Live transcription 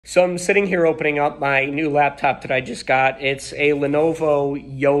So I'm sitting here opening up my new laptop that I just got. It's a Lenovo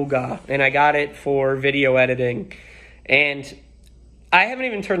Yoga, and I got it for video editing. And I haven't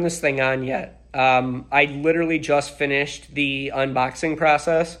even turned this thing on yet. I literally just finished the unboxing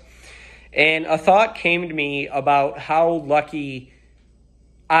process, and a thought came to me about how lucky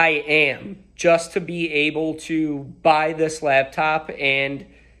I am just to be able to buy this laptop and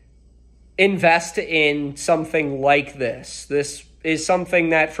invest in something like this. This is something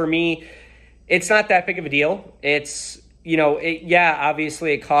that for me, it's not that big of a deal. It's,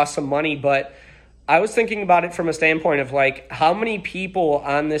 obviously it costs some money, but I was thinking about it from a standpoint of like, how many people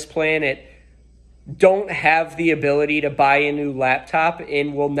on this planet don't have the ability to buy a new laptop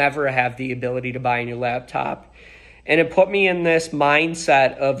and will never have the ability to buy a new laptop. And it put me in this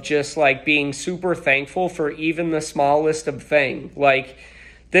mindset of just like being super thankful for even the smallest of thing. Like,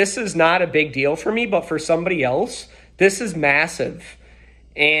 this is not a big deal for me, but for somebody else, this is massive.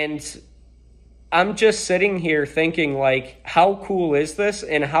 And I'm just sitting here thinking, like, how cool is this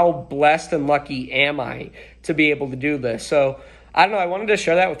and how blessed and lucky am I to be able to do this? So, I don't know, I wanted to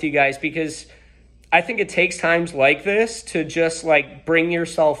share that with you guys because I think it takes times like this to just, like, bring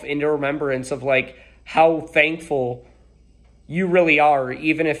yourself into remembrance of, like, how thankful you really are,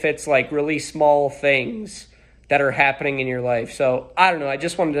 even if it's, like, really small things that are happening in your life. So, I don't know, I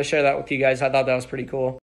just wanted to share that with you guys. I thought that was pretty cool.